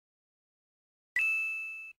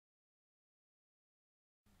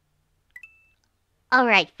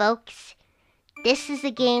Alright, folks. This is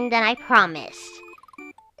the game that I promised.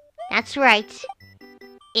 That's right.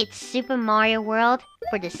 It's Super Mario World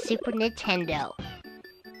for the Super Nintendo.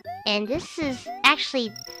 And this is actually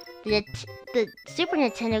the Super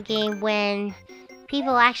Nintendo game when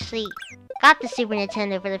people actually got the Super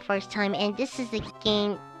Nintendo for the first time. And this is the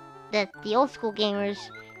game that the old school gamers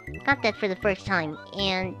got that for the first time.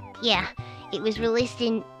 And yeah, it was released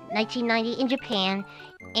in 1990 in Japan.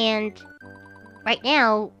 And right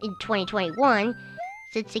now, in 2021,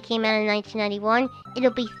 since it came out in 1991,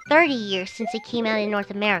 it'll be 30 years since it came out in North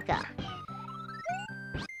America.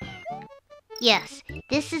 Yes,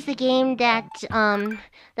 this is the game that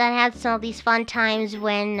had some of these fun times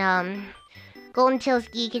when Golden Tales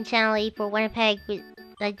Geek and Channel 8 for Winnipeg,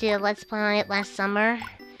 I did a Let's Play on it last summer,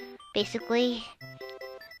 basically.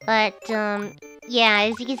 But yeah,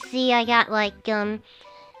 as you can see, I got like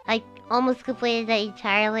I almost completed that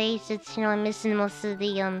entirely, since I'm missing most of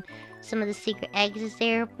the some of the secret eggs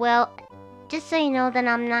there. Well, just so you know that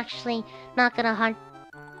I'm actually not gonna hunt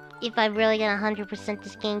if I'm really gonna 100%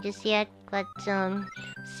 this game just yet, but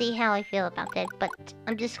see how I feel about that. But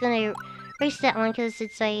I'm just gonna erase that one because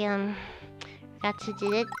it's I forgot to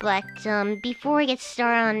do it. But before I get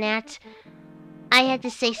started on that, I had to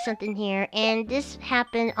say something here, and this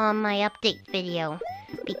happened on my update video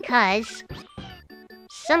because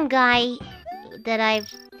some guy that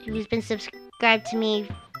who's been subscribed to me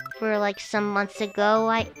for like some months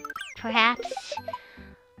ago, perhaps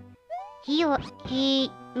he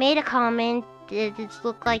made a comment that it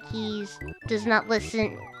looked like he does not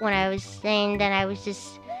listen when I was saying that I was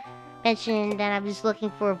just mentioning that I was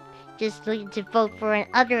looking to vote for an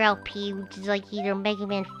other LP, which is like either Mega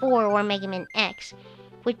Man 4 or Mega Man X,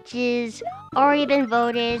 which is already been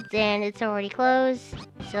voted and it's already closed,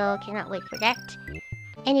 so cannot wait for that.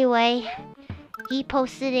 Anyway, he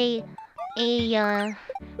posted a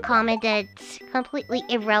comment that's completely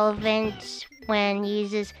irrelevant when he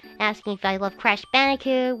uses asking if I love Crash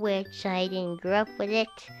Bandicoot, which I didn't grow up with it.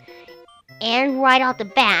 And right off the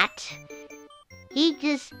bat, he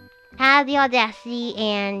just had the audacity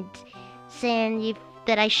and saying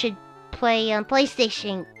that I should play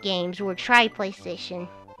PlayStation games or try PlayStation.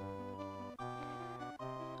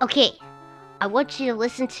 Okay, I want you to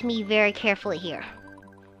listen to me very carefully here.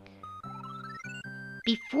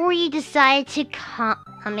 Before you decide to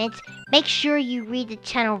comment, make sure you read the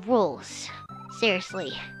channel rules.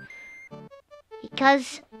 Seriously.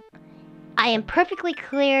 Because I am perfectly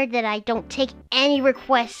clear that I don't take any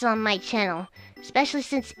requests on my channel. Especially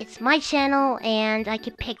since it's my channel and I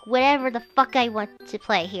can pick whatever the fuck I want to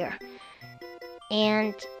play here.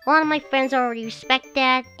 And a lot of my friends already respect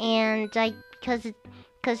that, and because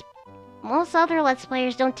most other Let's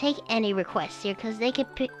Players don't take any requests here, because they can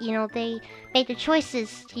pick, they make the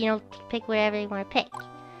choices, to pick whatever they want to pick.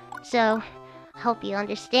 So, I hope you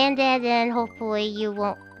understand that, and hopefully you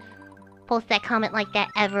won't post that comment like that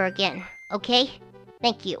ever again, okay?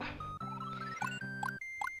 Thank you.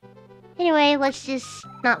 Anyway, let's just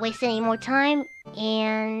not waste any more time,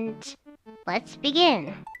 and let's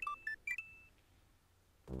begin.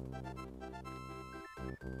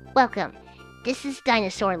 Welcome. This is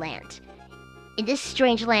Dinosaur Land. In this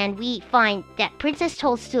strange land, we find that Princess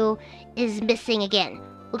Toadstool is missing again.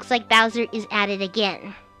 Looks like Bowser is at it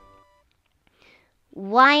again.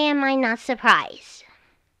 Why am I not surprised?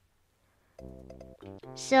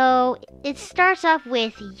 So, it starts off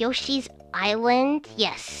with Yoshi's Island.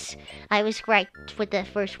 Yes, I was right with the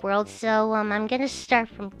first world. So, I'm gonna start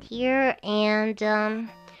from here, and,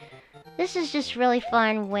 this is just really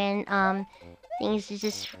fun when, things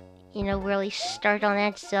just, really start on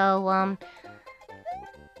that. So,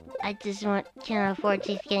 I just can't afford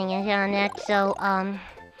to getting into on that. So,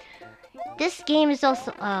 this game is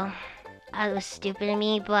also, I was stupid of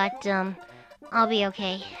me, but, I'll be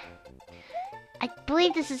okay. I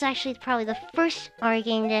believe this is actually probably the first Mario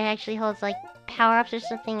game that actually holds, like, power-ups or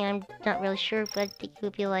something. I'm not really sure, but it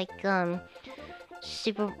could be, like,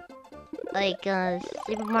 Super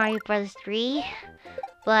Mario Bros. 3.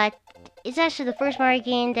 But it's actually the first Mario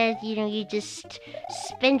game that, you just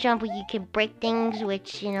spin jump where you can break things,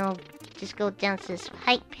 which, just go down to this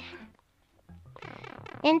height.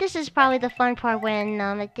 And this is probably the fun part when,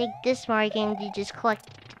 I think this Mario game, you just collect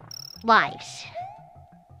lives.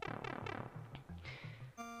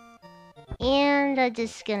 And I'm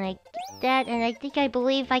just gonna get that, and I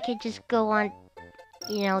believe I could just go on,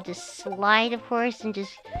 just slide, of course, and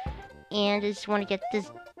just want to get this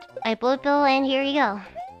bullet bill, and here you go.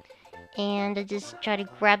 And I just try to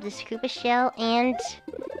grab this Koopa shell, and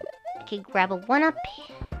I can grab a 1-up.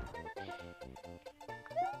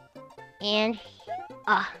 And,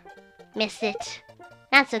 missed it.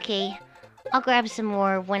 That's okay. I'll grab some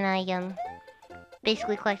more when I,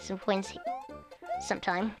 basically collect some coins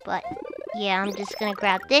sometime. But, yeah, I'm just gonna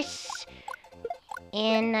grab this,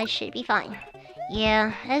 and I should be fine.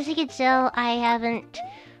 Yeah, as you can tell, I haven't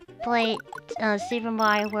played Super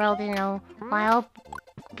Mario World in a while,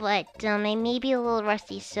 but I may be a little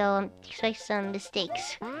rusty, so expect some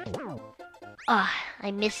mistakes. Ah,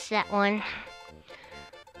 I missed that one.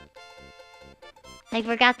 I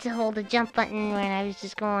forgot to hold the jump button when I was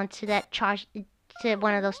just going to that charge to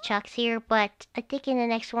one of those chucks here, but I think in the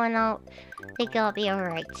next one I'll be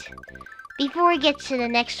alright. Before we get to the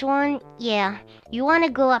next one, yeah, you want to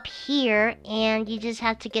go up here and you just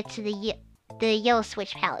have to get to the Yellow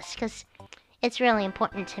Switch Palace, because it's really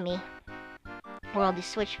important to me. Where all these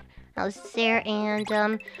Switch Palaces there, and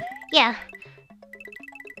yeah.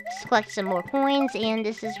 Let's collect some more coins, and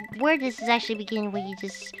this is where this is actually beginning, where you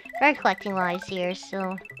just start collecting lives here,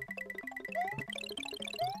 so...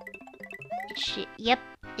 Yep,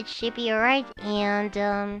 it should be alright, and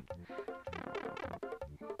the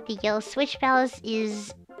Yellow Switch Palace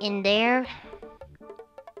is in there.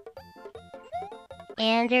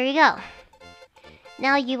 And there you go.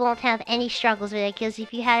 Now you won't have any struggles with it, because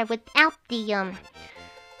if you had it without the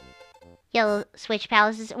Yellow Switch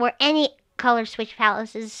Palaces, or any color Switch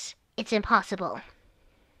Palaces, it's impossible.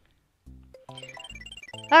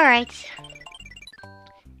 Alright.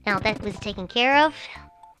 Now that was taken care of.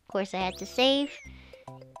 Of course I had to save.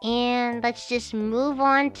 And let's just move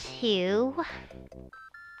on to...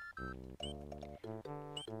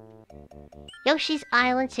 Yoshi's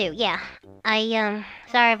Island 2. Yeah.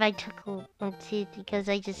 Sorry if I took a long time, because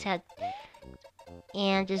I just had...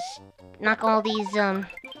 And just knock all these,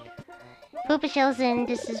 Poopa shells in.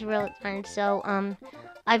 This is real fun, so,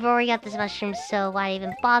 I've already got this mushroom, so why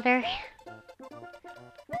even bother?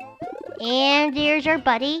 And there's our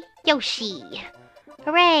buddy, Yoshi.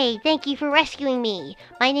 Hooray! Thank you for rescuing me.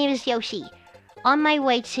 My name is Yoshi. On my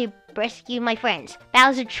way to rescue my friends.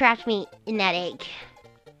 Bowser trapped me in that egg.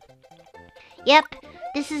 Yep,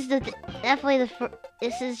 this is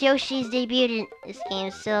this is Yoshi's debut in this game,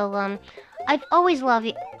 so, I've always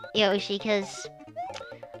loved Yoshi, because...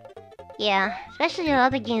 Yeah, especially in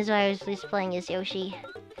other games where I was just playing as Yoshi.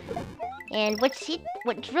 And what's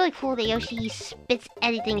really cool that Yoshi, he spits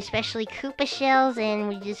anything, especially Koopa shells, and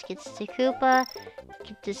when he just gets to Koopa,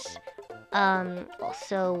 get this,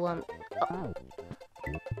 also,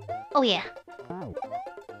 oh yeah.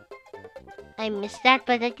 I missed that,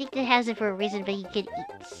 but I think it has it for a reason, but he could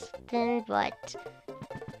eat then, but...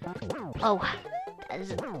 Oh,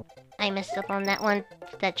 I messed up on that one,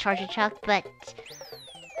 that charger chuck, but...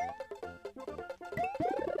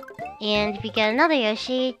 And if you get another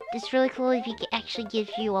Yoshi, it's really cool if he actually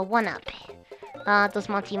gives you a 1-up. Those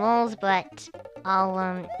Monty Moles, but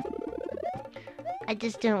I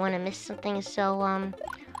just didn't want to miss something, so,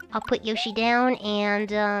 I'll put Yoshi down,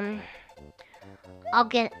 and, I'll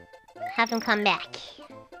have him come back.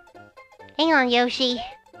 Hang on, Yoshi.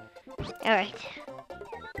 Alright.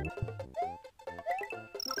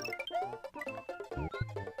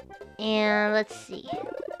 And let's see.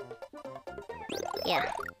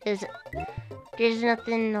 Yeah, there's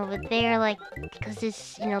nothing over there, like, because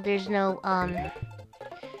this, there's no,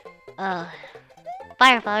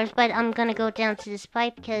 fireflowers, but I'm gonna go down to this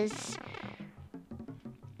pipe, because,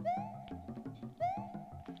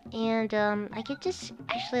 and, I could just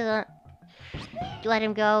actually let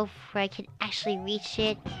him go, where I could actually reach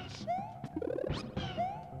it.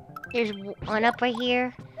 There's one up right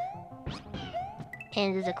here,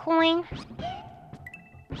 and there's a coin.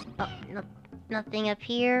 Oh, no. Nothing up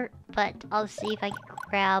here, but I'll see if I can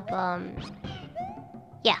grab,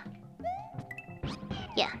 yeah.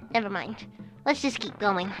 Yeah, never mind. Let's just keep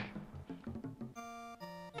going.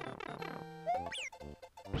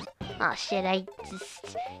 Oh shit, I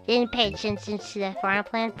just didn't pay attention to that farm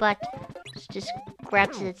plant, but let's just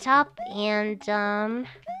grab to the top, and,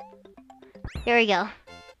 here we go.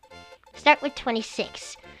 Start with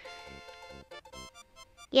 26.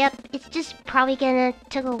 Yep, it's just probably gonna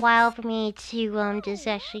take a while for me to, just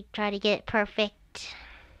actually try to get it perfect.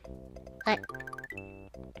 But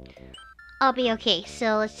I'll be okay,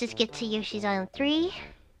 so let's just get to Yoshi's Island 3.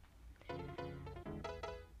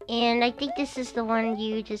 And I think this is the one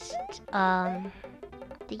you just, I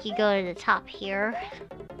think you go to the top here.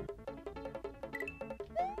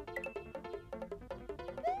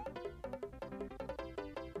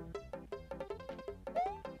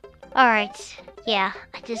 Alright. Yeah,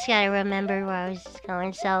 I just gotta remember where I was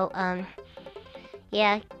going, so,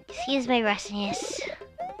 yeah, excuse my rustiness.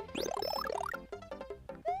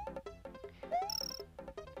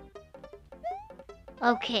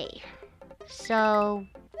 Okay, So,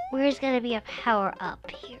 where's gonna be a power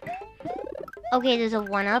up here? Okay, there's a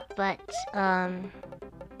 1-up, but,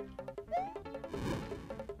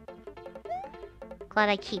 glad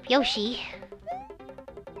I keep Yoshi.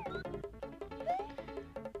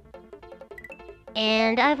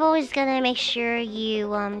 And I've always gotta make sure you,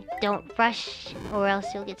 don't rush, or else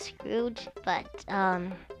you'll get screwed. But,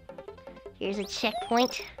 here's a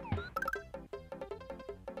checkpoint.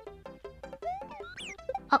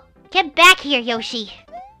 Oh, get back here, Yoshi!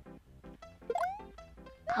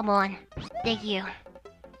 Come on. Thank you.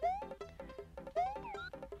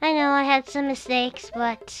 I know I had some mistakes,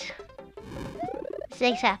 but...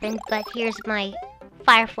 mistakes happen, but here's my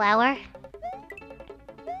fire flower.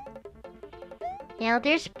 Now,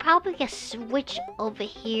 there's probably a switch over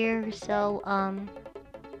here, so,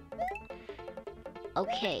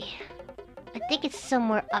 okay. I think it's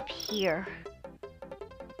somewhere up here.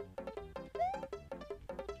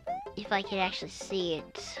 If I could actually see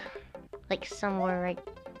it. Like, somewhere right...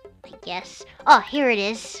 I guess. Oh, here it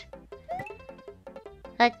is.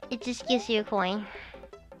 It just gives you a coin.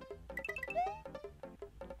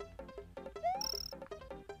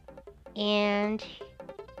 And...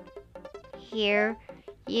 here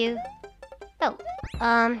you go.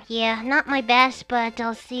 Yeah, not my best, but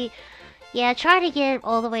I'll see. Yeah, try to get it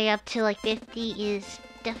all the way up to like 50 is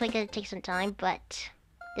definitely gonna take some time, but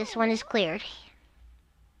this one is cleared.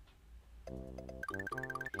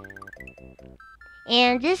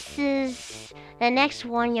 And this is the next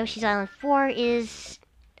one, Yoshi's Island 4, is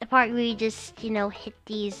the part where you just, you know, hit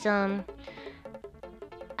these, I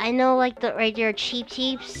know, like, the regular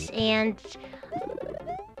cheeps, and,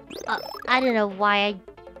 I don't know why I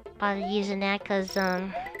bothered using that, cause,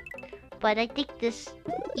 but I think this,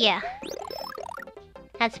 yeah,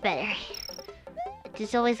 that's better.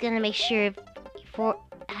 Just always gonna make sure before,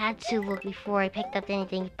 I had to look before I picked up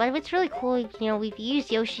anything. But what's really cool, you know, we've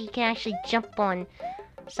used Yoshi, you can actually jump on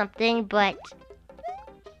something, but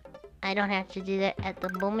I don't have to do that at the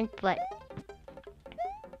moment, but...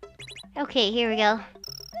 okay, here we go.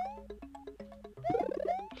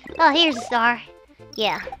 Oh, here's a star.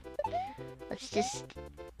 Yeah. Let's just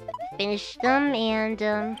finish them, and,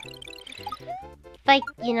 if I,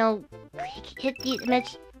 you know, hit the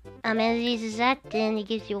amenities as that, then it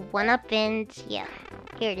gives you a 1-up, and, yeah.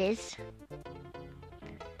 Here it is.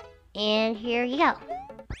 And here you go.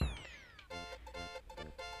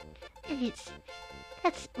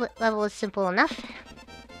 That's level is simple enough.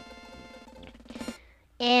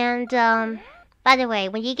 And, by the way,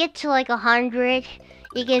 when you get to like 100,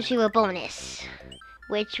 it gives you a bonus.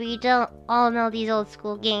 Which we don't all know, these old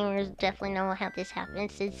school gamers definitely know how this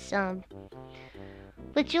happens. It's,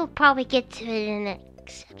 but you'll probably get to it in the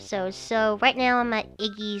next episode. So, right now I'm at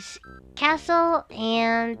Iggy's castle,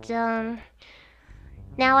 and,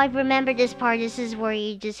 now I've remembered this part. This is where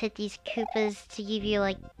you just hit these Koopas to give you,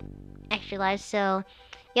 like, extra lives. So,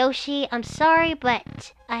 Yoshi, I'm sorry,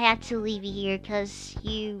 but I had to leave you here because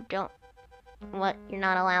you don't... you're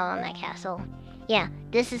not allowed on that castle. Yeah,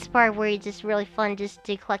 this is the part where it's just really fun just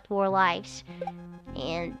to collect more lives.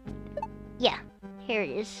 And, yeah, here it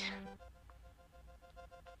is.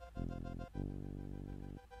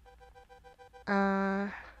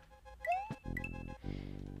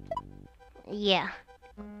 Yeah.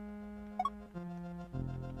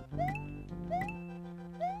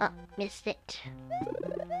 Oh, missed it.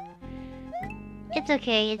 It's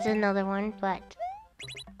okay, it's another one, but...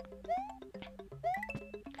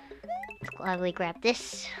 let's gladly grab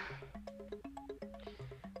this.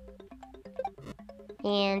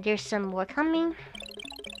 And there's some more coming.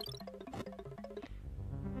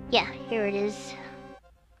 Yeah, here it is.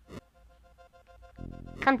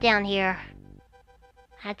 Come down here.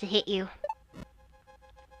 I had to hit you.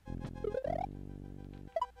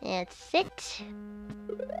 That's it.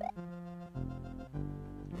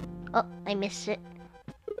 Oh, I missed it.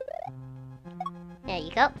 There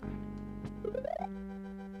you go.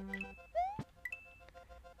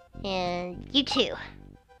 And you too.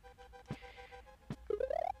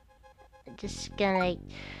 Just gonna...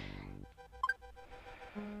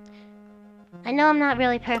 I know I'm not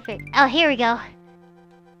really perfect. Oh, here we go.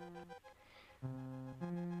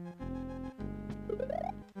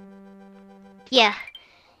 Yeah.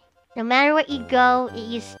 No matter what you go,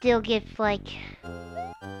 you still get, like,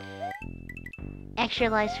 extra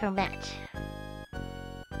lives from that.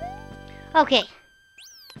 Okay.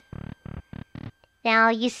 Now,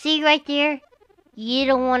 you see right there? You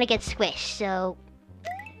don't want to get squished, so...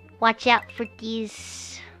 watch out for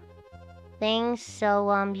these things.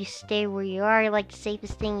 So, you stay where you are, like the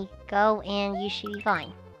safest thing you go, and you should be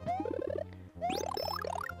fine.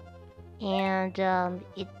 And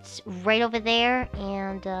it's right over there,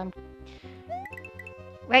 and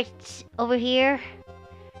right over here.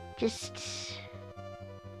 Just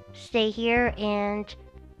stay here, and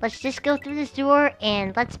let's just go through this door,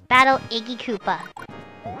 and let's battle Iggy Koopa.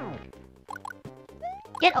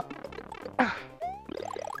 Get up.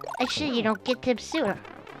 Actually, you don't get to him sooner.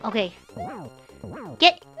 Okay.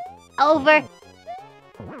 Get over.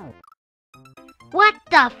 What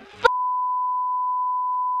the f?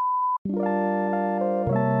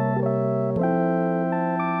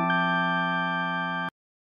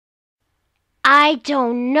 I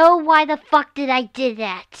don't know why the fuck did I did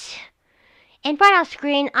that. And right off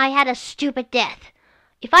screen, I had a stupid death.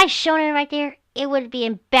 If I shown it right there, it would be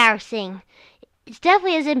embarrassing. It's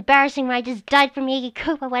definitely as embarrassing when I just died from Iggy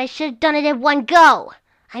Koopa when I should have done it in one go.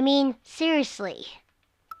 I mean, seriously.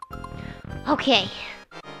 Okay.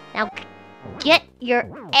 Now, get your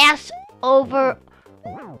ass over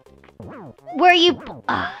where you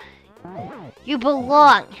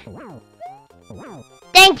belong.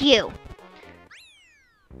 Thank you.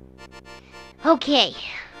 Okay.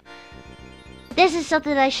 This is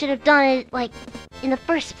something I should have done like in the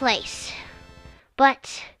first place.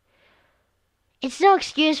 But it's no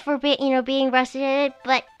excuse for being rusty at it,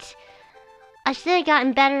 but I should have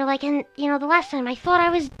gotten better like in the last time. I thought I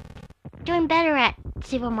was doing better at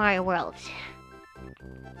Super Mario World.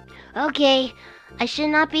 Okay, I should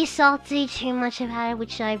not be salty too much about it,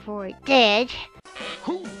 which I've already did.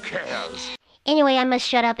 Who cares? Anyway, I must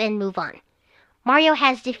shut up and move on. Mario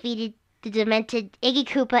has defeated the demented Iggy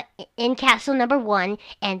Koopa in Castle Number 1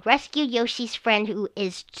 and rescued Yoshi's friend who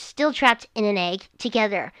is still trapped in an egg.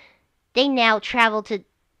 Together, they now travel to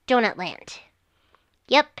Donut Land.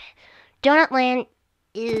 Yep, Donut Land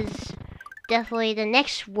is definitely the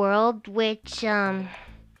next world, which,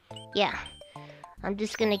 yeah. I'm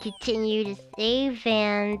just gonna continue to save,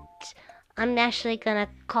 and I'm actually gonna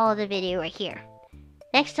call the video right here.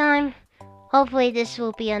 Next time, hopefully this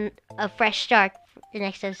will be a fresh start for the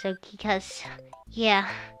next episode, because, yeah,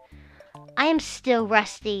 I am still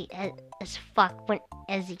rusty as fuck,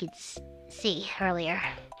 as you could see earlier.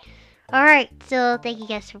 Alright, so thank you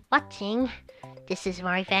guys for watching. This is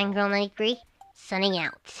Mario Fangirl 93, signing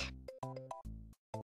out.